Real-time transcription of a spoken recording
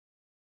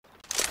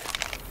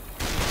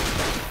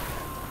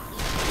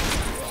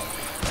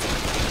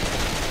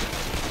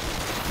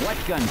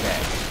What gun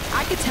bag?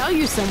 I could tell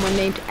you someone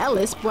named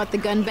Ellis brought the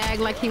gun bag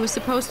like he was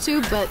supposed to,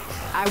 but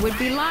I would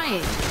be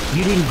lying.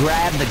 You didn't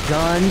grab the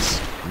guns?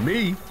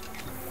 Me?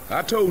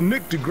 I told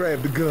Nick to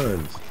grab the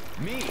guns.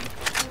 Me?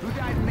 Who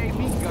died and made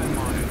me gun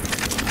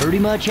monitor? Pretty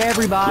much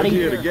everybody. Look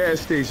here, the gas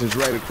station's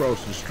right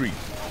across the street.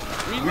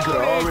 We could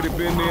have already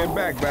been there and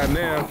back by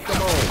now.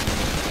 Come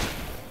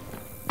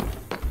on.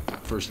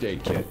 First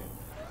aid kit.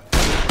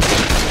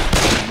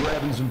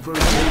 Grabbing some first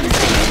aid.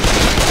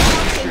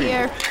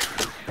 Here.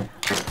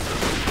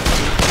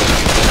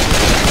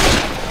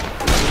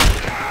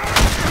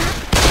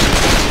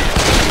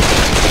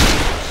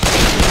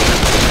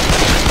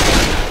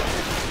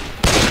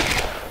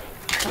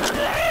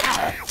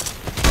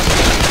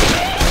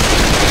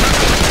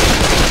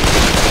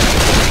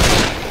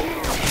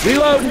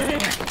 Reloading!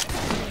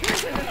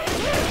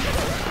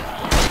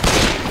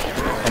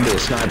 I'm be a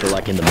sniper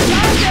like in the movies.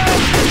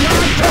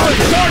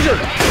 Charger! Charger!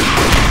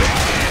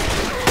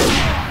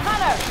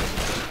 Hunter!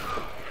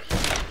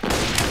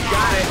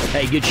 Got it.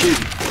 Hey, good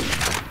shooting.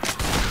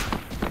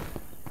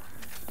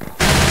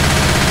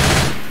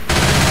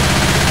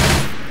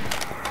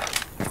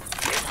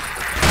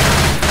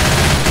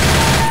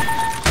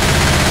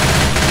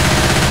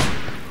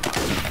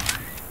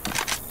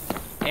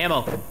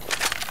 Ammo.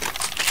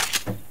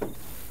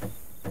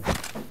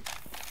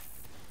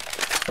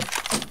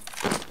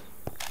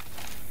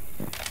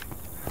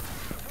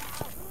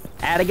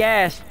 Out of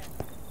gas.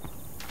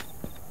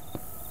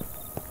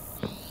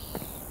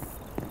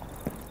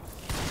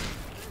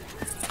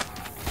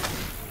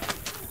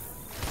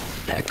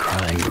 That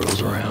crying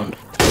girl's around.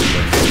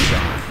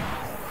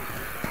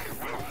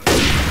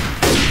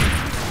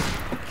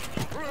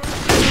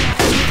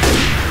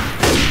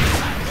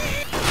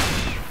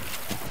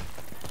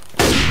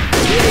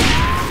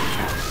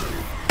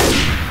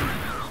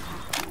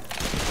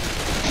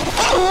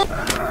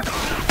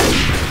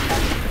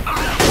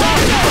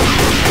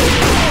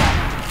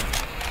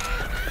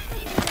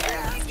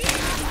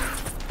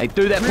 Hey,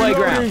 through that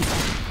playground.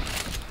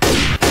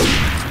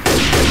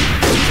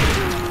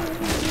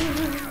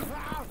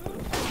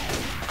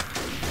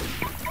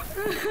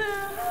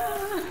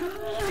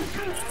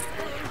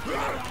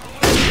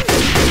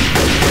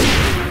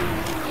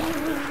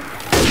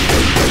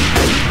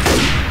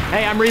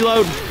 Hey, I'm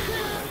reloading.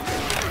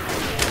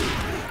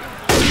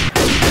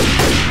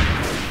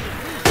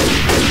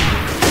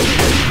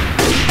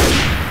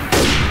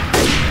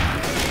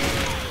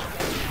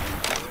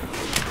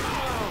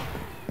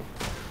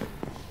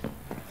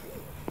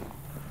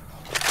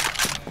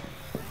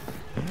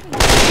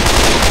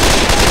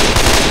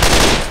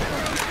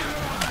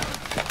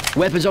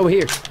 Weapons over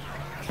here.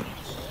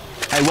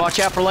 Hey, watch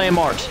out for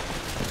landmarks.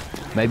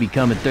 Maybe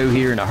coming through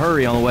here in a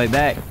hurry on the way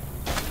back.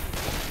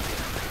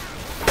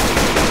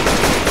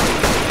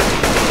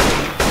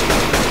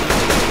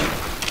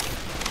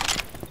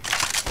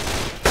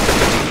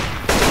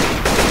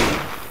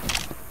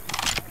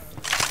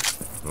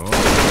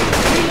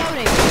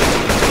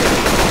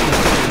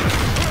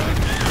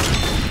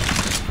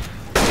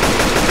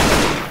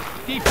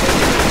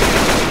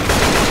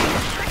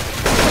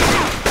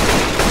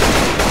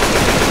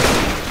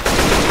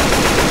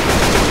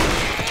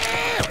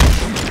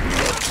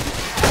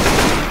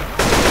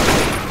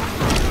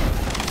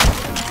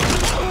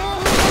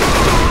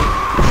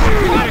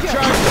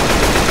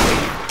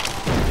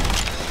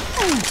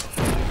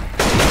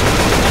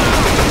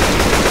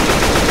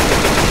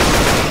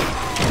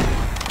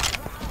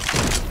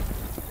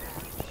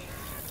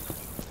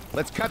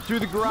 Let's cut through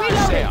the garage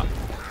sale.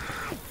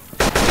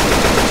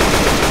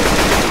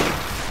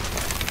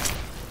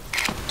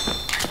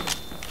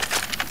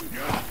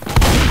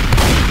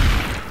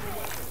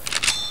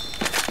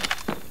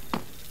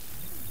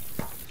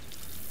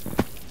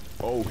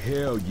 Oh,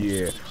 hell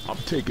yeah. I'm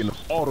taking an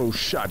auto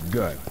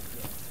shotgun.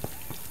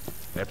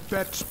 That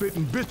fat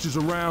spitting bitch is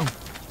around.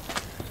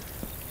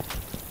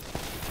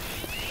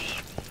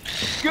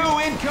 Go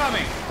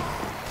incoming!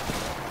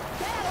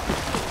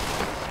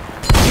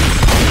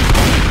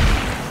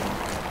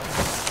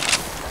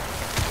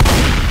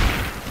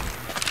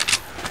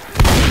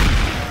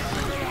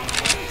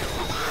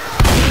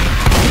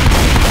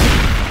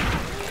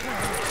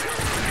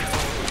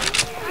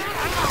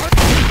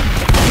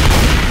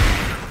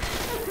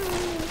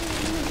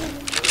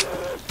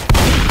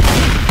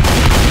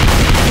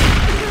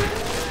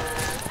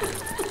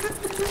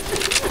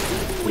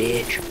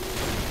 Bitch.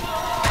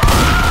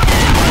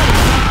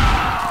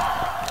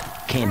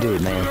 Can't do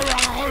it, man.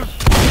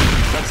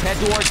 Let's head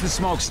towards the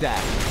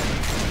smokestack.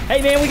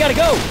 Hey, man, we gotta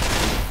go!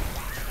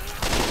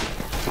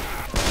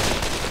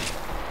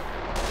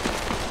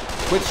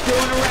 Quit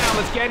screwing around,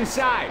 let's get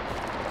inside.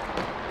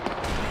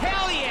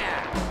 Hell yeah!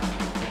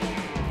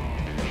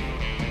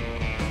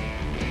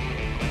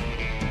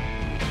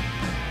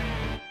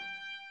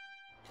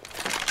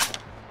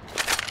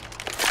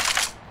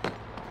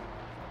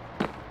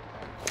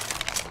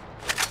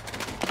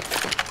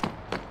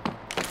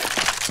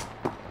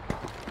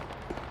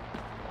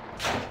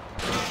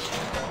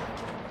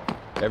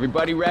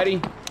 Everybody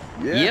ready?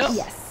 Yes. Yep.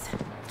 Yes.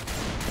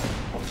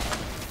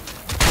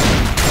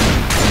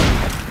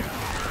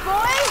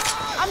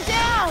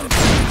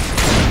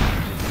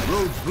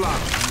 Road's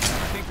blocked.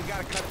 I think we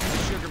gotta cut through the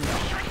sugar mill.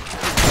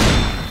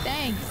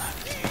 Thanks.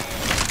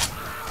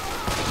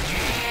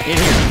 In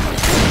here.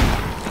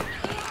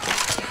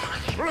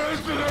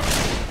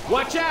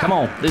 Watch out! Come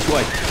on, this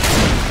way.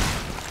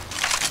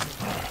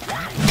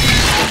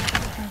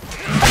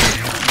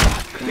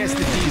 Guess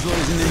the diesel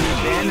isn't in the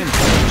abandoned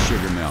part of the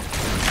sugar mill.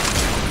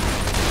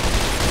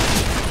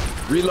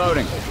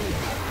 Reloading.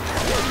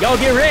 Y'all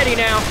get ready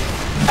now.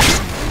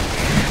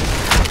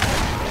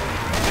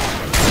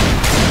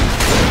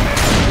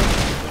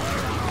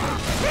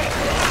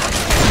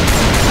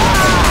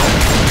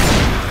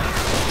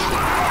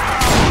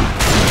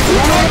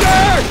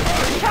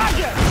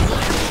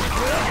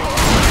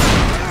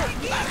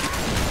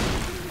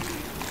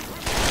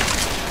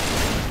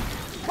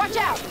 Watch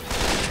out!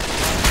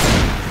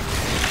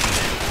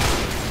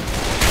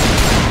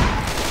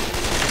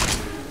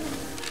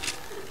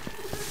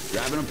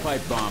 Grabbing a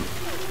pipe bomb.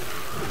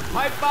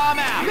 Pipe bomb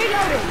out!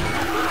 Reloading!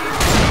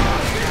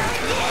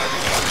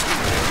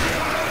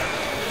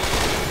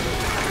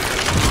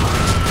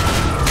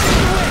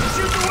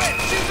 Shoot the witch!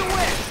 Shoot the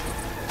witch!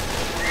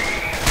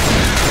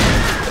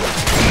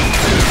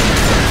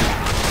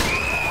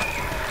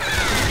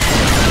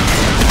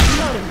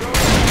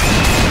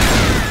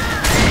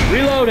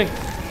 Reloading.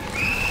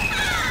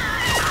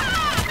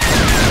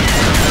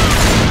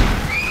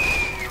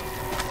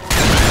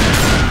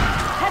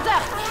 Heads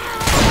up!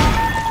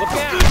 Look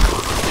out.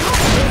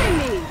 Shooting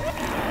me!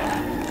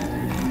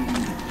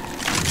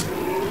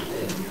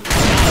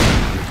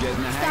 You're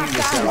getting the hang of Stop, this.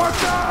 guys.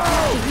 Watch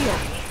out! Here.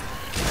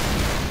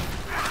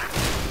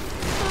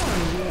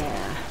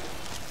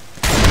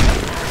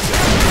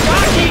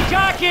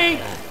 Jockey!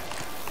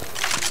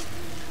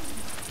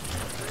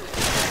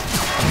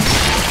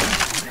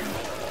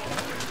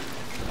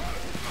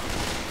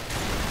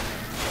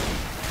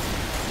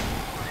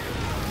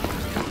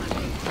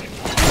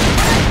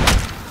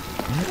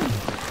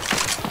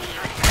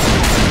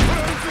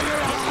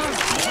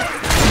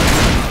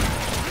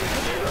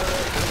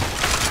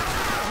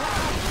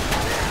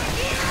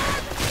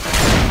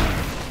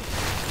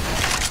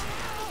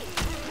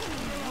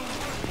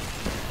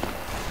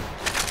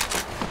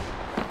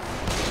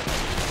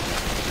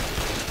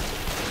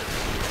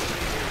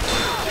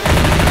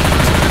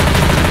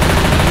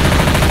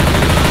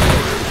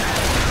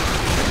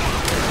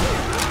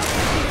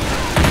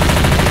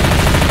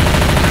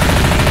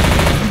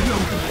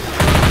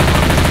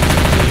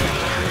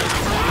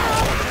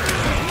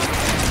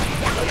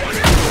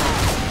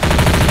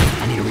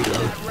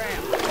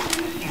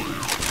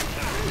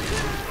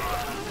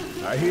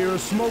 I hear a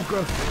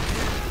smoker.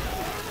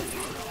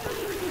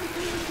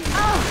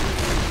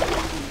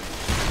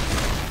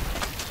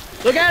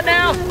 Look out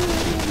now!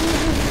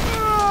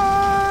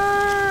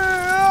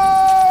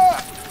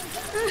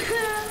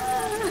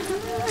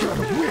 Got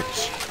a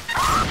witch.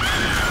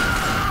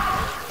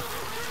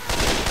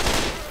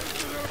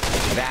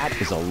 That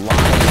is a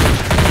lie.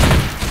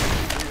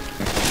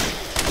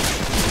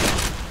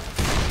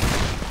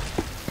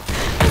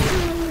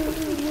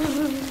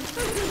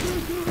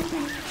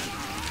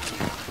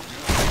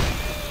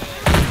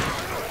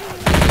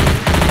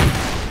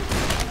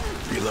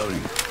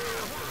 Reloading.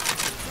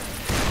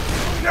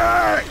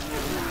 Hey!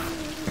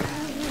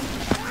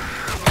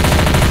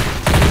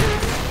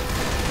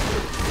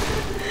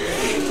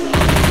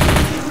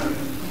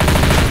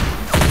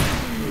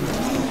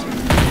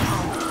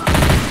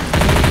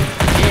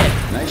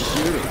 Nice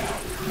shooting.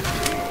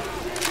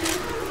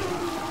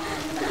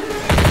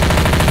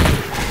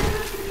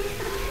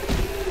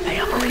 Hey,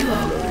 I'm gonna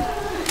reload.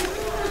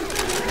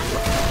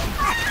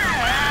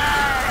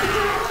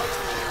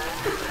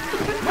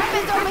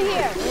 Weapons over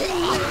here!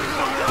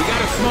 We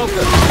got a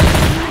smoker.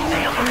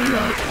 Hey, I'm gonna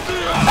reload.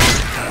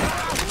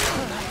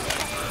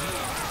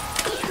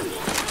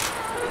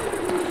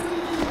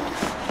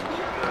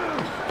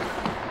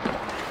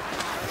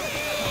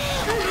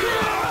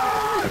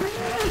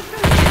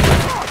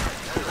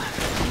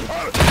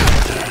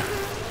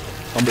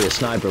 I'm gonna be a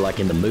sniper like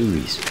in the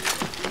movies.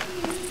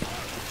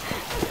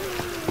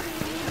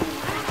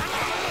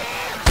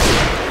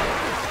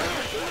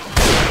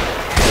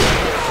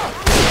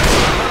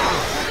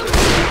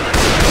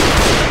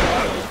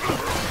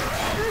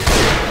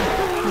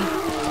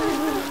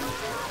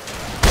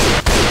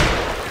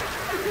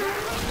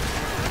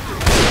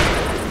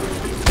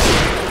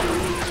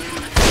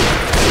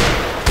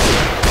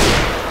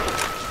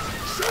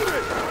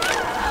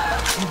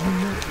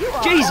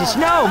 Jesus,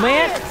 no,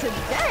 man!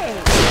 Today!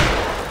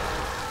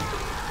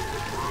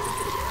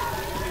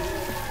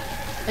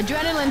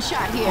 Adrenaline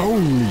shot here.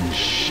 Holy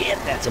shit,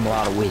 that's a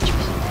lot of witches.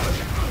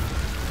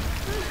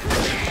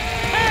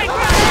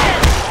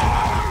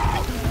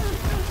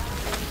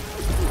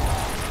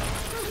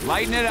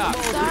 Lighten it up.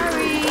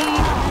 Sorry.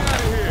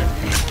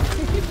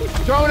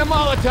 Throwing a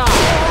Molotov.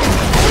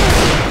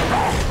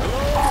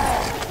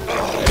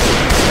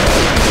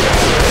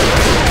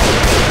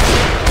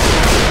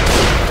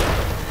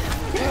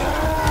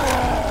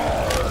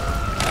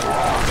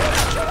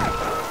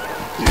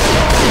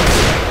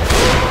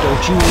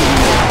 Don't you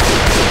even...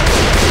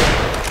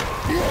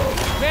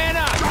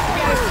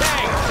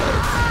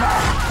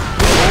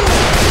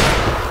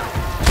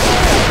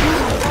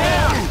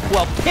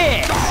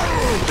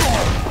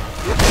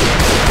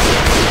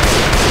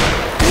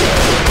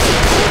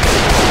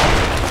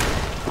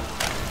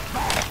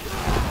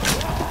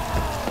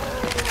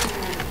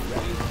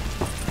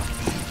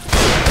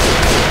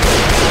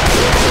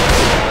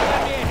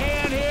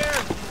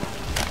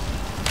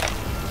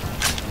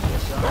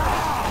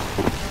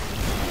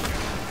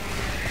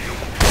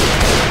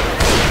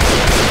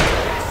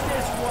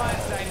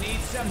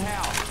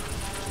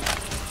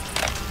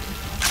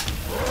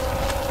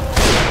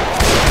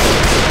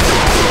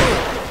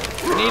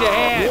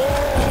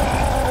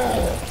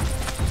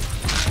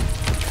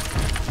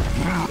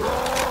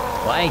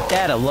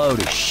 that a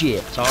load of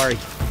shit. Sorry.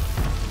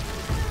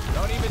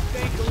 Don't even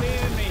think of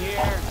leaving me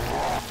here.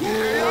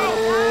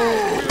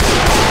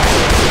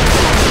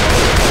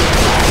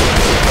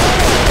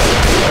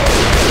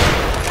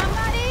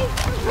 Somebody?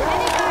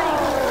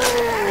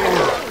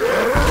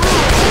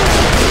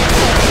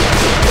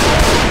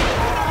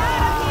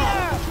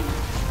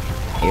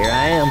 Here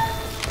I am.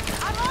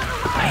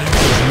 Man,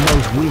 these are the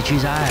most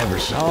witches I ever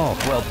saw.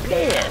 Well,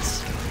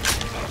 piss.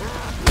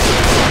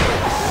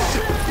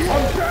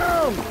 I'm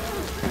down!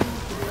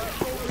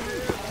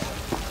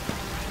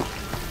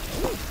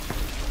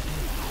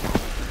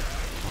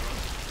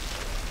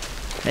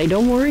 Hey,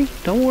 don't worry.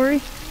 Don't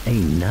worry.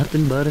 Ain't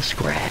nothing but a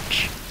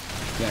scratch.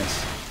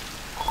 Thanks.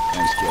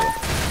 Thanks, killer.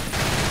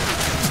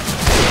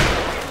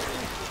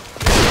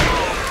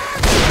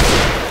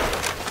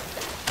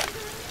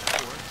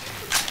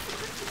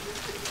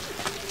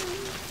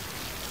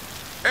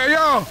 Hey,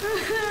 y'all!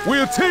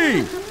 We're a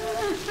team!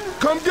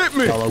 Come get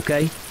me! All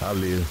okay? I'll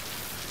live.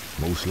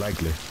 Most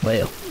likely.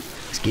 Well,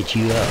 let's get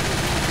you up.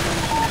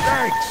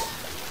 Thanks!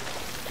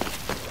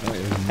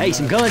 Hey,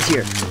 some guns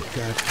here.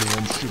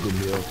 Goddamn sugar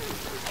mill.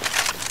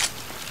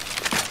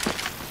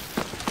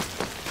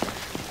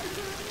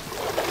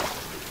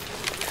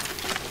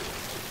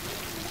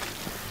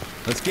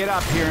 Let's get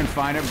up here and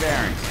find our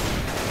bearings.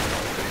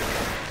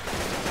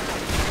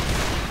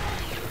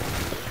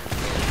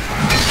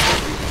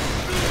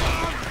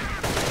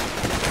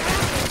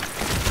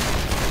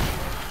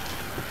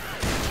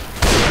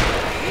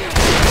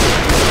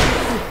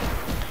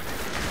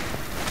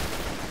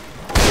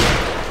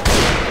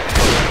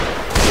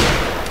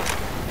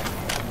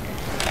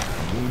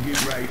 We'll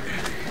get right.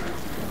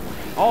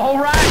 All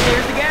right,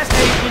 there's the gas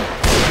station.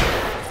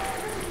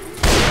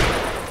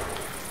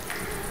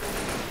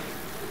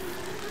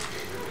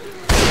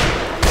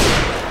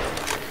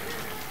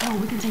 Oh,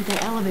 we can take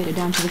that elevator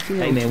down to the field.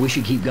 Hey, man, we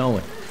should keep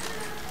going.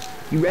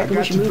 You reckon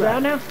we should move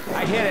out now?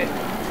 I hit it.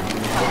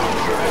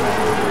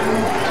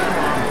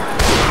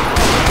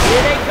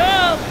 Here they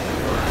come!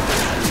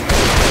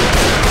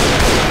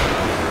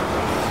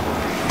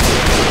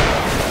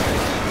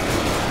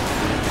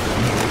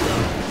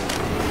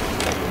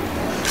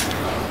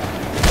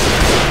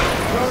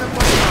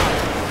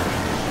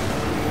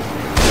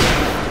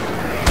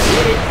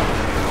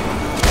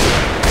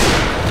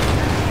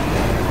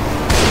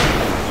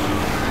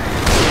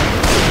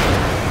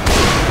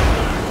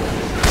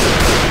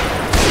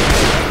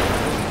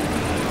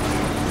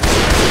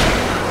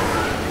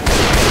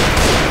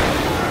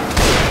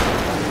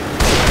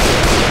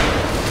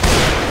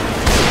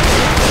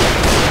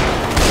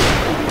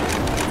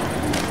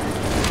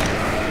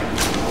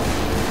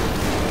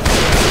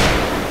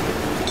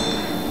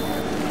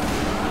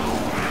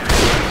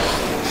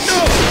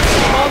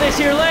 This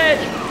here ledge.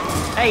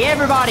 Hey,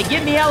 everybody,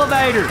 get in the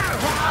elevator.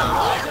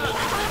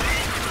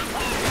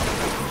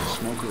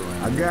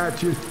 I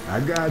got you. I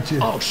got you.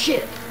 Oh,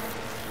 shit.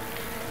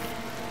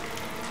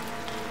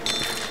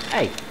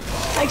 Hey,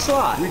 thanks a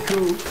lot. We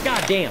cool.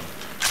 God damn.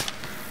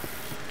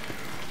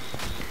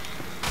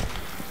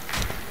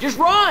 Just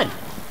run.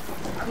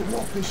 I can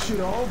walk this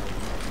shit off.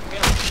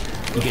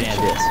 You can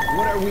have this.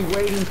 What are we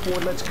waiting for?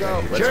 Let's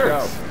go. Let's Sure.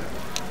 go.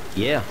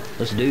 Yeah,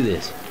 let's do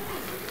this.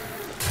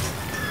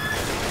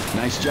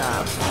 Nice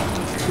job.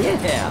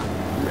 Yeah.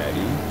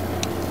 Ready?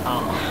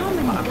 How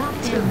many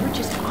goddamn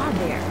witches are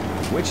there?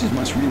 Witches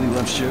must really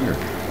love sugar.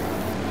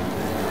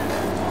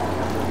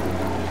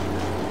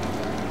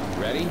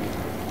 Ready?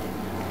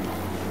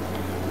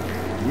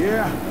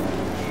 Yeah.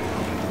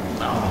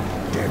 Oh,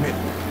 damn it.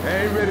 I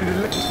ain't ready to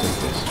let you take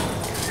this.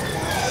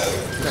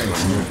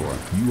 Thanks,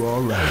 man. You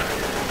all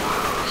right.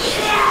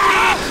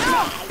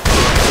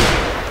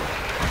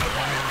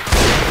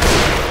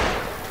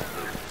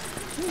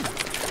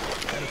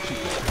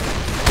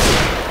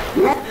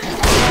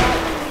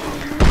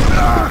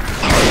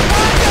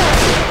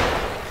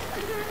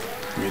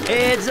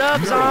 Heads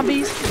up,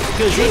 zombies,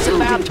 because it's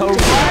about to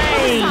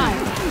rain.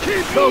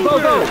 Go, go,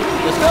 go.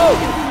 Let's go.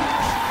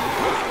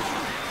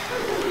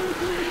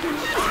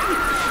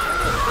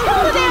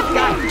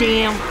 God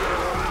damn.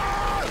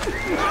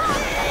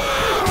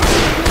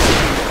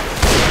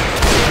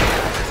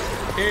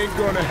 Ain't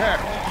gonna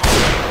happen.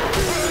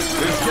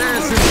 There's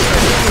gas in the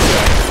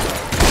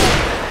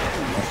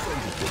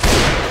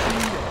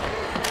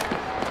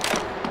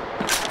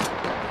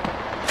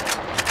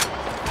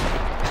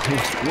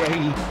It's way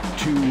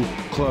too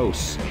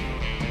close.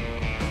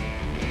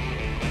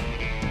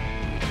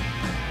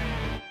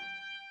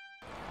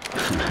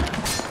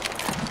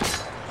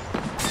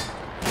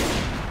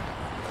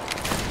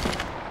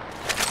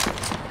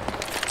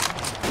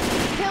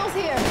 Hill's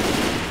here.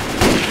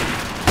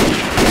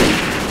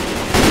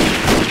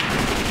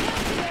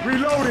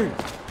 Reloading.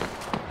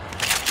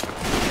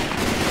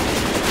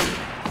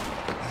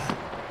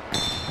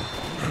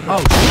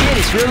 Oh shit,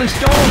 it's really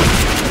storming.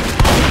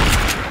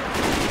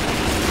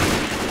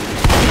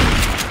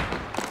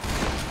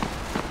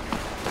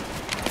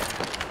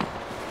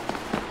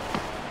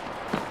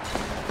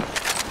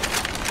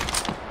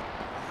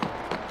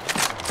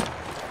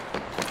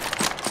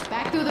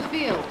 Back through the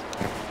field.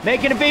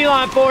 Making a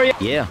beeline for you.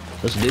 Yeah,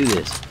 let's do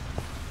this.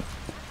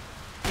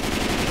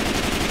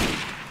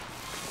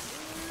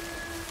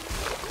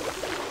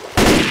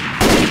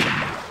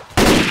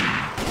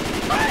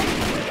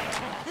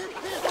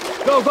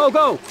 Go, go,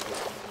 go!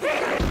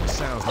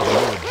 Sounds like a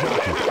little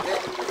jockey.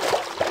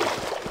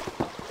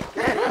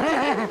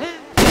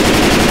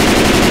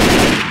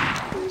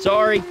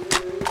 Sorry.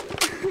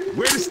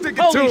 Where to stick it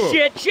to Holy him?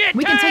 shit, shit,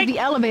 We can tank! take the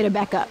elevator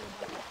back up.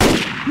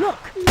 Look!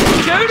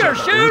 Shoot her,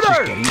 shoot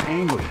her! Getting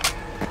angry.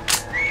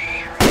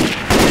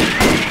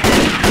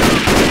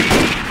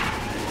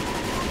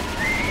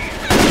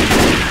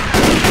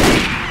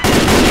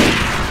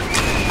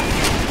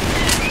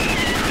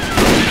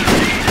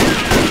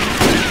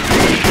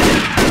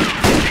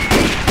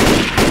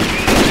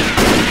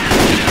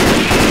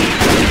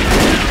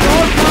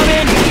 Storm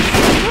coming!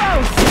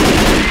 Close!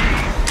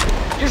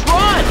 Just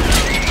run!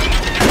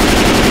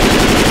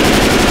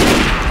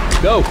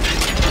 Go!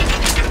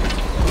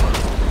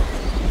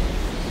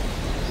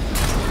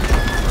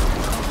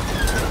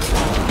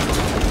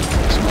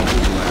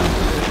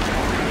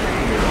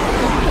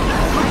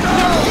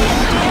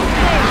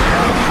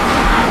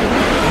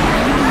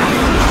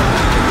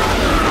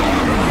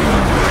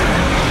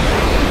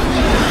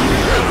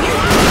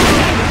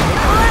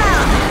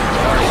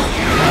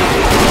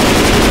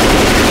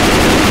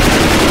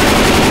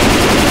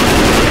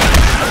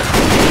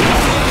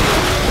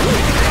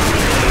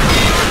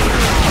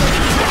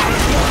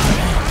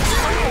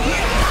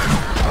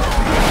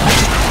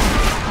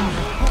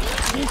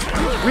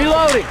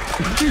 Reloading!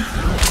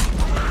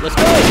 Let's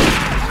go!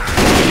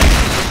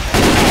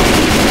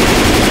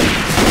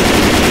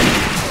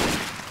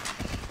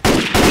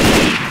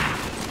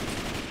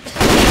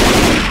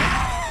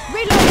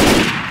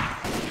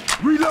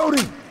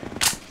 Reloading!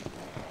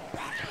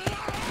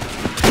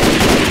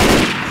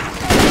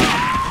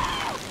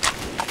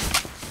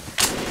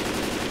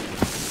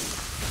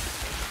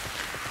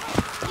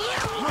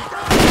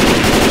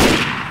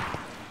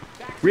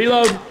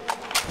 Reload!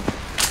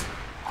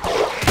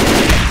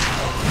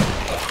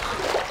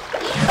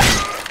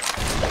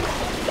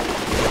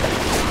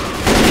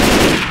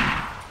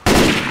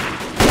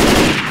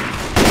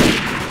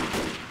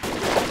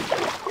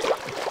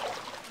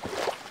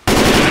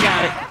 I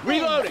got it.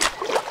 Reloading!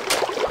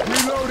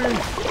 Reloading!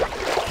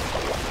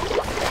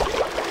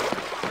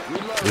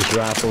 This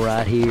rifle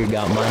right here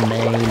got my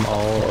name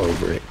all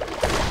over it.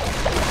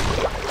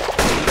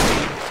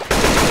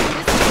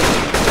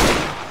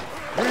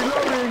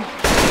 Reloading!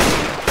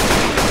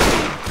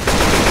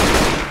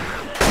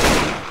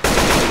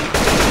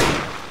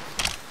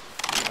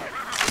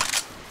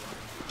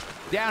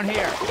 Down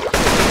here.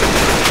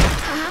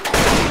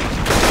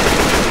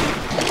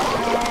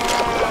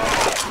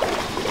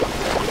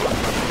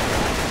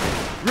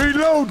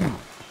 Reloading!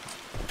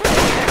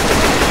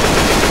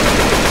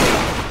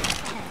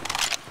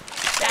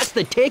 That's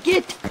the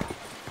ticket?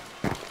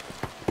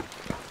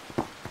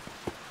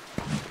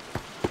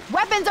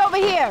 Weapons over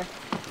here!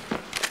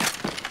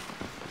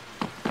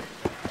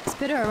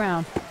 Spit her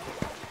around.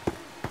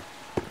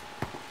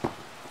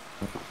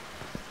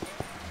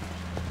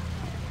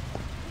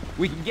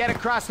 We can get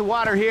across the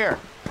water here.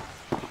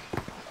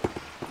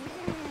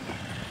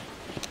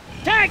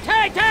 Tank,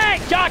 tank,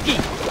 tank! Jockey!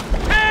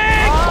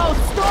 Tank! Oh,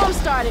 storm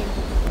starting!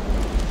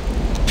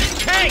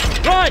 Tank!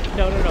 Run!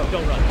 No, no, no,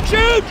 don't run.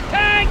 Shoot!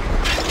 Tank!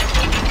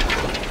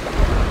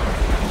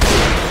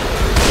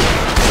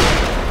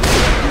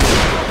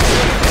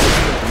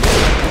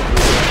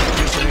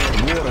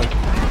 Water.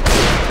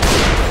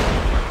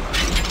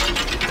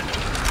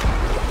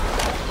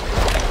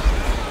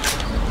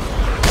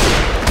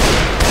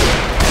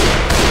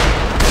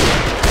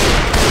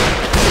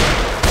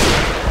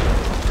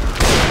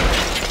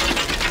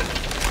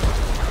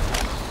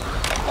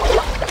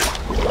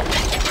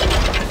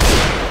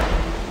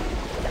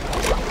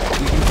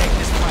 We can take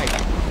this pipe.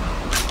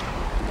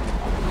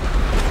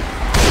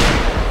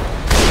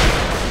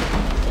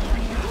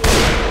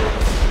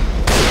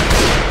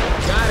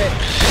 Got it.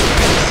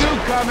 Goo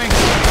coming.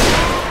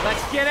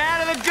 Let's get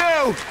out of the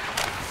goo.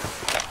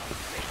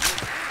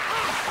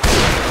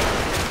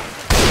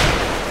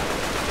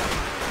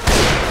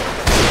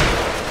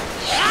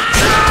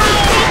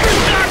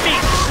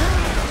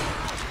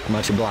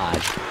 Much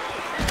obliged.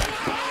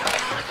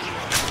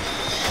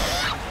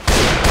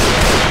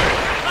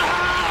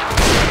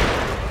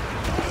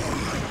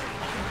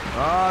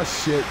 Oh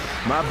shit.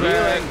 My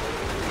bad.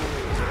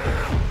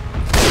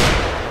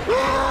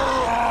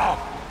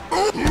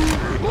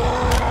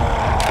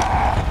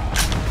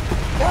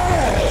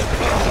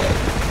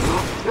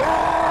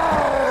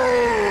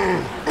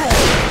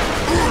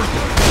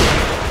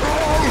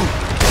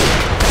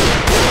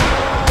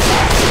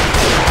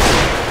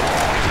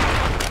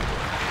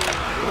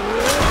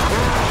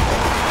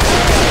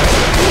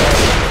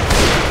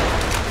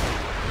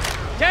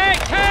 Tank,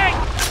 tank!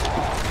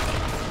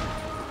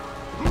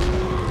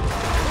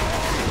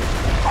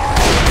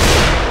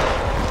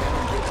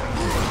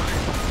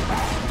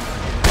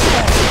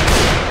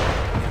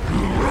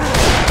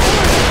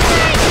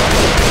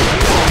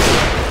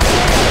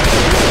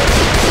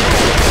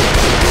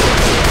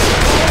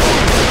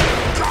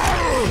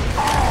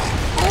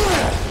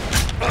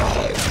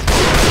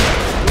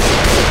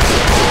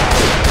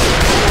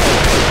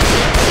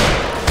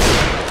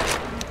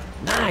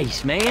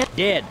 Nice, man.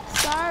 Dead.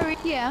 Sorry.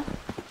 Yeah.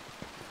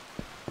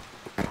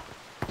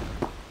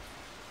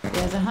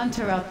 There's a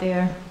hunter out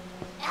there.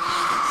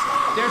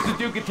 There's the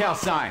Ducatel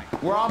sign.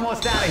 We're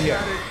almost out of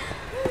here.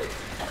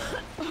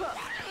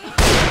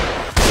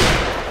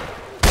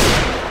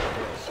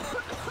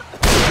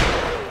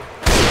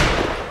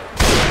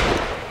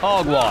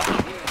 Hogwash.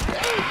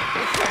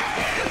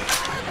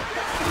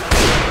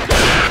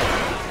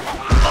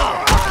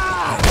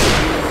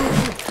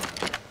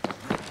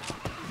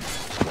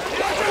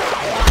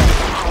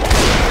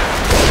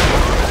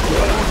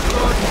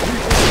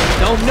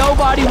 Don't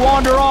nobody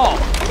wander off.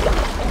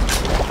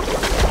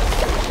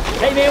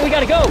 Hey man, we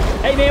gotta go.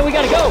 Hey man, we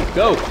gotta go.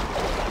 Go.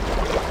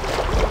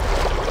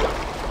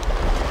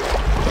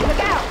 Look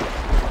out!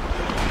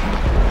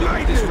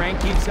 If this rain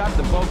keeps up,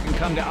 the boat can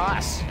come to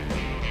us.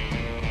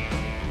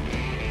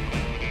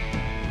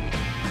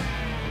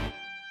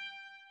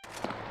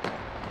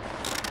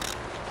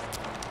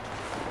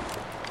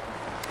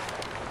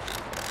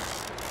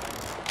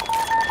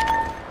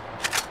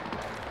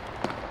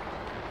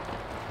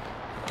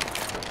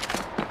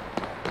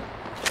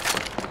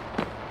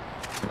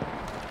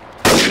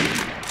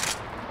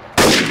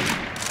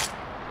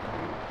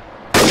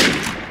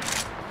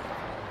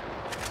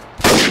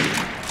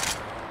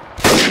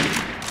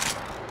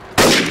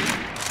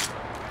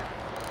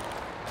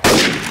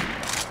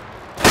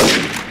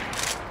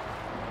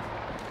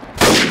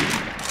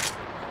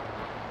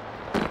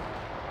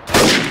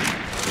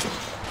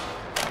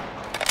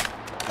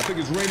 I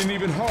think it's raining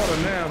even harder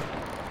now.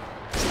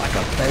 It's like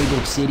a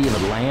fabled city of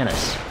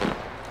Atlantis.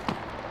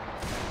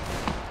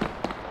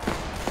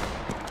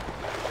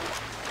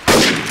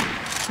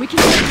 We can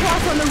get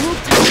across on the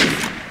rooftops.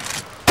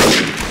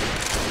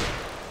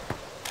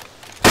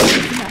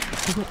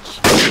 The witch.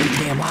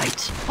 Damn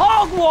lights.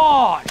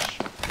 Hogwash!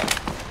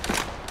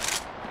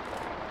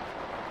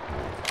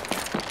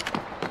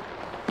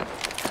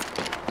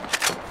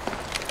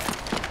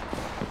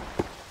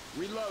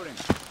 Reloading.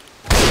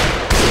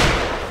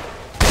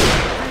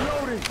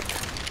 Reloading.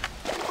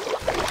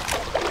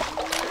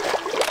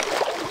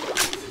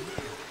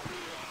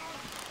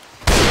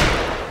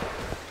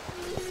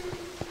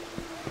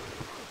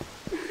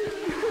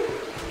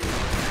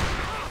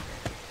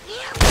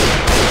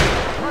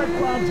 Pipe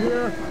bombs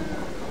here.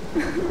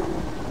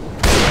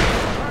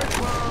 Pipe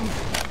bombs.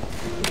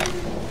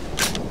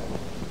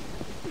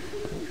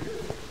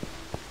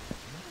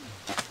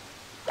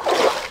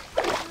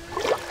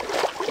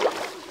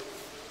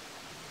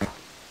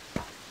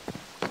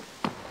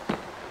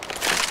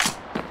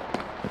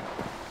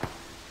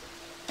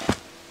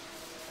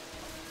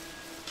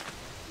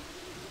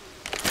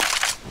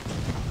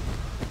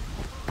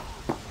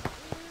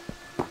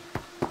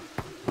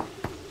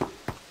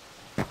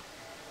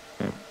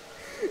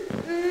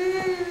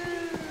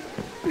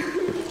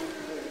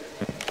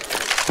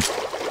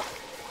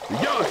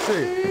 Y'all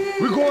say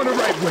we're going the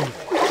right way.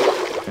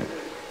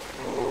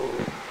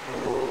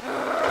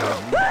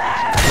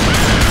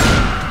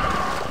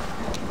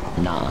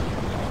 Nah.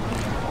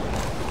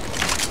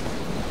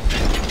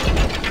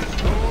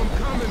 Storm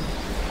coming.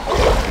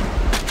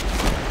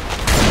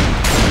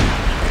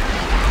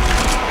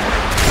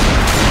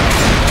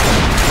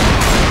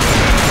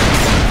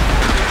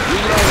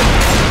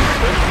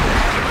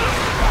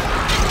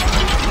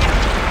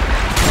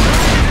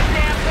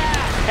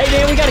 Hey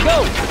man, we gotta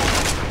go.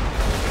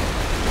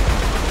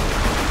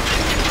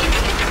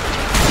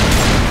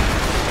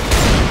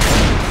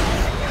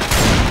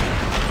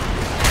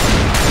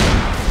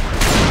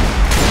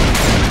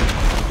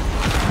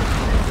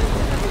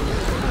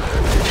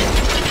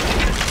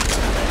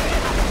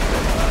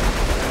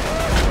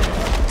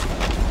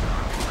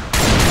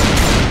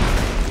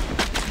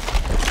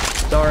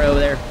 Sorry over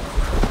there.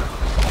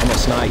 I'm a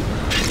snipe.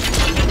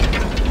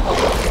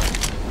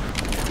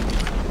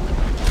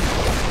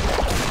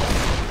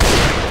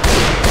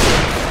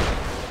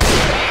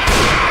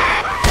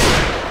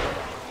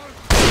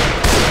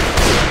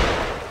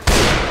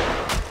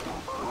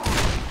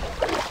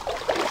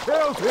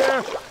 Hell's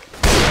here.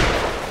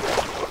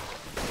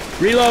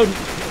 Reload.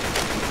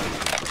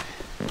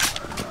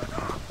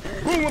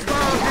 Boomer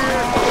bomb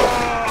here.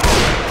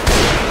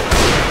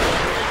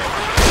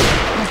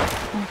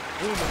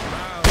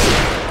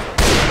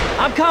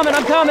 I'm coming,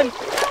 I'm coming. No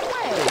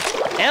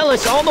way!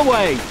 Ellis, on the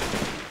way.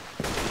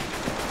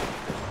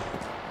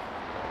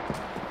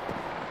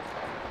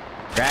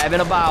 Grabbing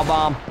a bile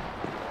bomb.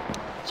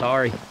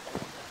 Sorry.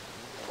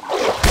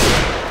 Captain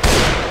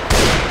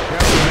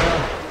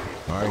now.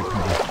 All right,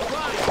 people.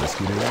 Let's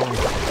get it on.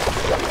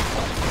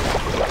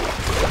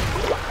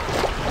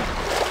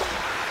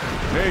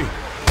 Hey.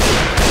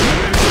 You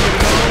ready to get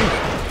it on?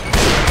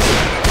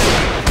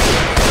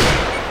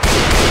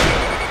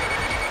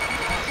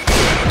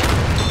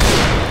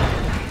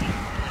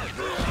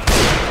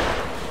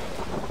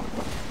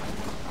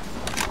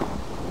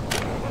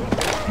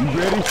 You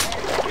ready?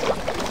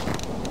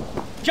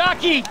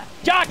 Jockey!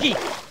 Jockey!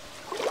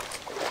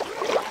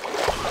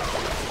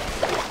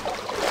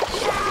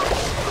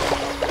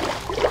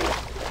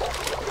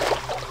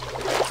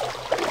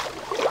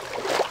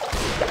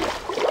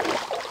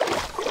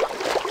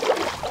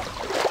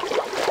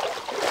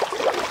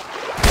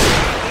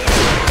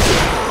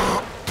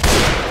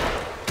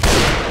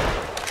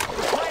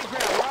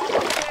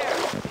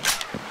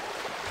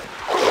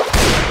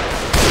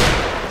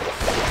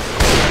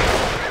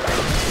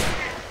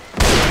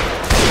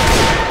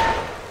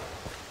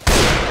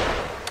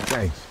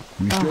 Thanks.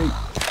 We straight?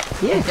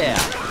 Yeah.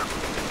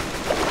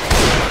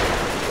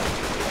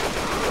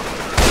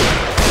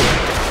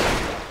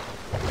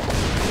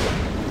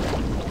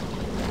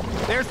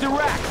 There's the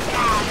rack.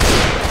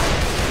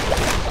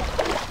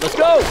 Let's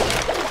go.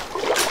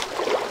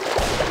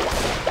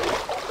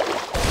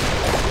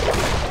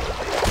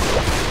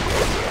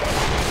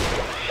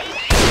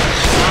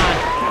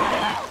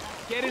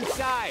 Get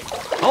inside.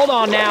 Hold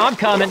on now, I'm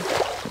coming.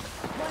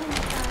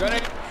 Gonna.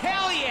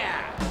 Hell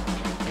yeah!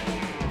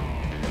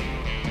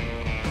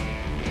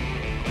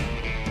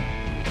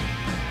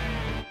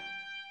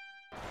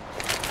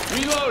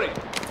 Reloading.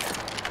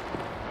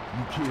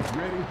 You kids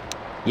ready?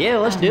 Yeah,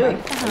 let's do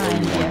it.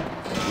 Behind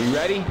you. We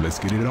ready? Let's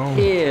get it on.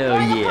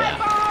 Hell yeah.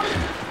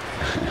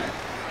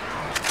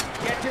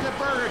 Get to the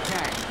burger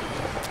tank.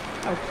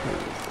 Oh,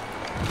 please.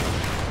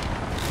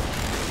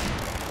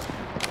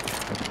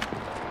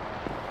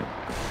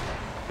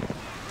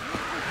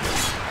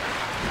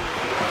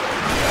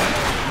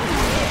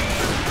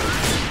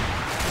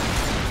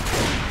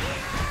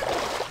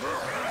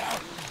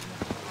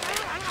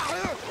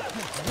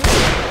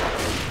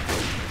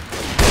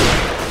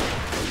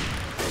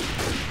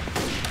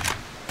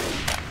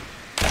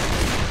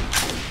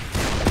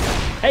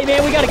 Hey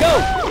man, we gotta go.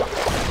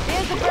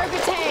 There's the burger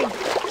tank.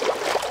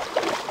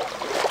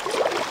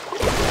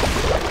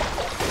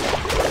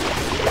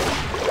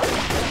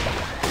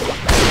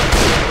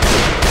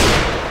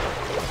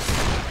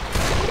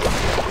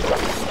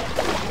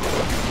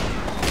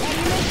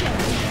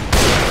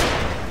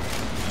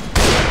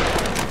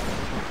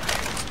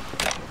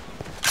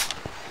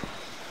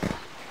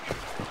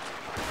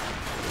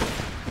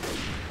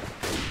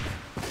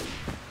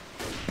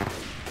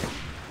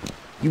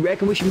 You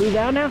reckon we should move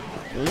out now?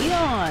 Lead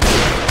on.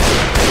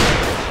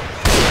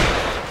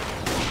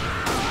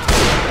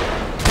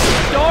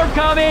 Storm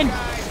coming.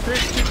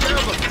 Fish to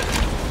double.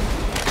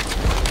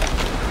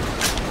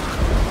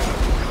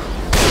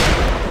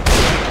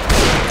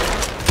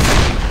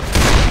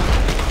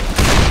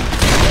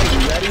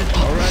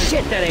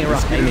 Shit, that ain't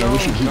right. Hey man, we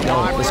should keep Come going.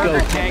 on, Let's go.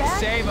 burger tank,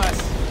 save us.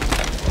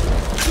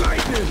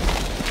 Lightning.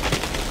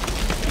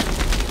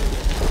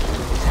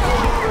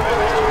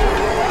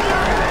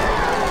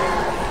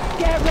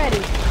 Get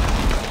ready.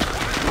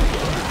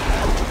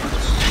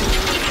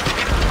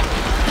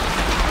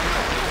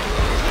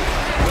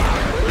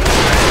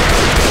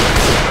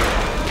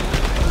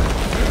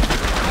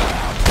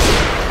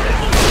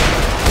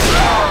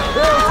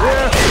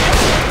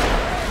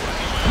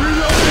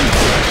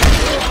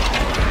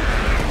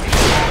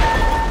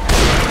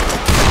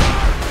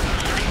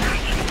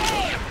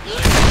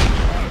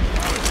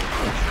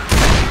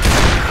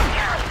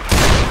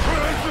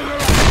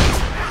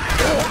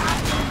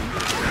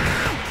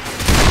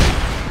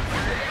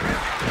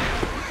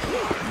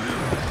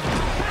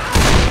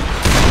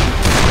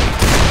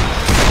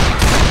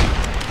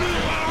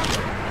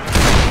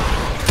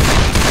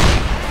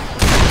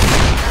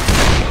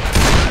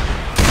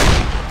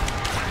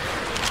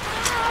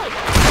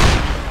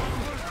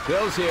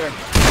 Bill's here.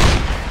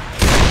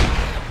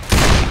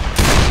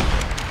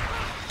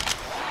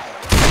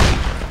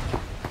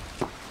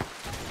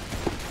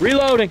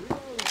 Reloading.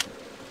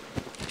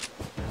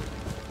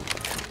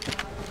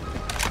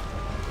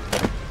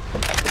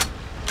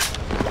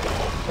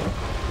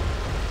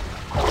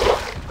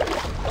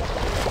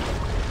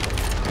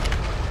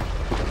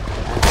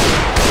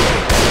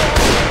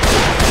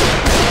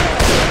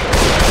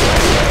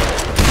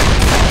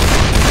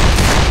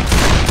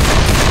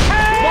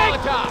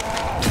 Molotov.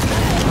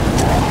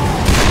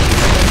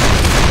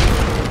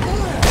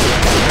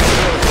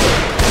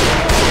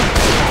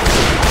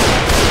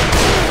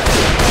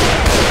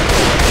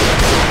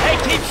 Hey,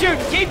 keep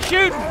shooting, keep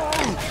shooting.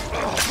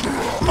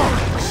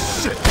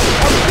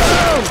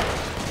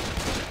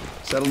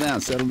 Settle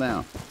down, settle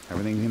down.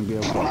 Everything's gonna be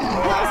okay.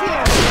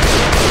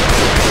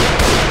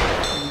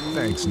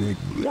 Thanks, Nick.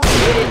 Put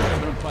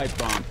a pipe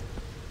bomb.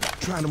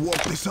 Trying to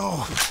walk this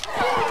off.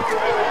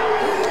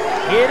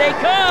 Here they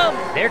come.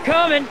 They're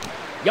coming.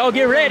 Y'all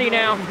get ready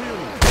now.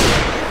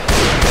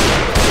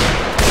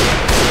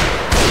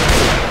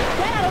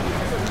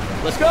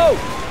 Let's go.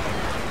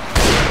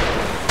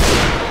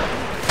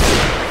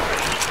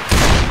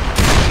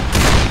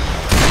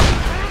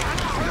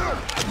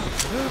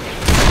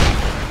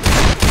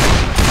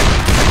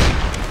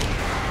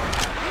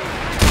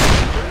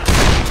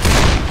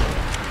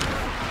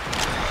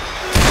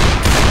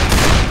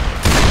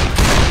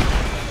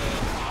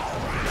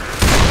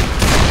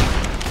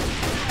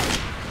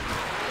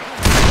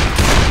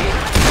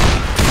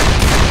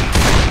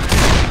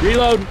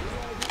 Reload.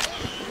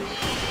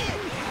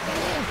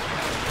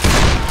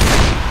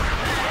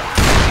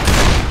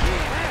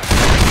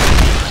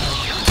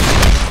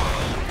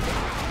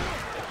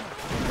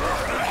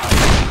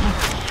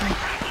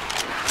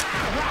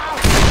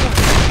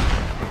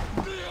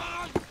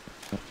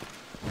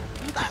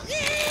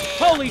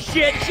 Holy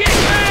shit, shit,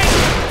 bang!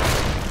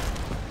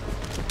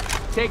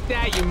 Take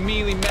that, you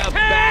mealy-mouthed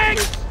Tank!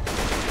 bastards.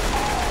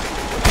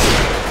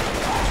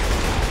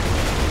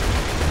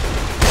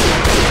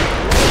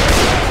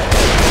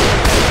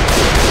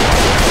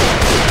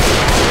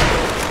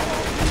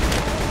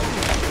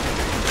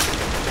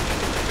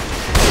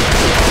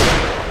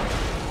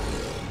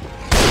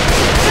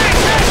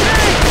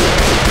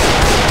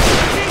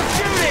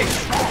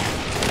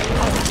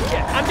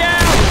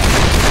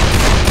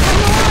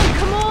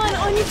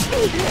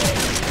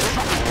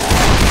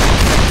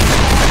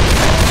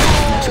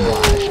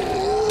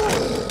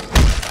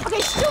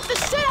 Shoot the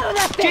shit out of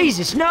that thing!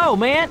 Jesus, no,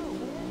 man!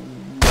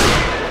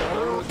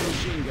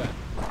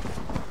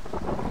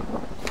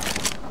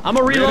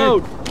 I'ma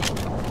reload!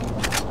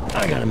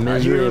 I got a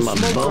misery in my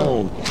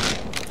bone.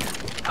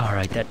 All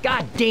right, that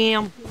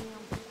goddamn.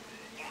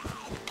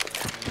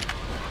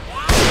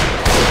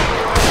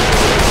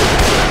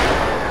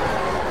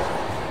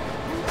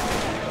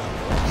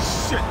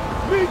 Shit!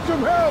 Need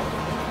some help!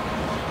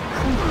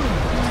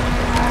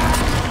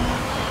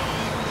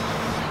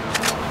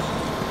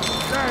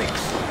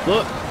 Thanks!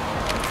 Look,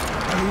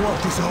 Let me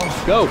walk this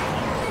off. go.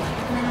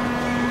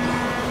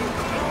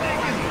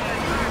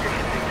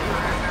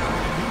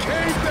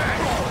 Came back!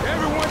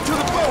 Everyone to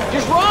the boat!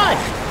 Just run!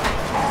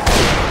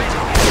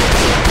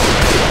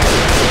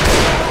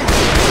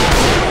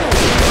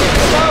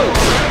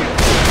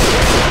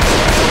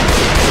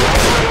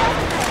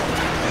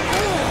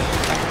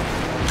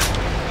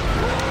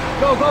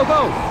 Go, go,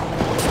 go!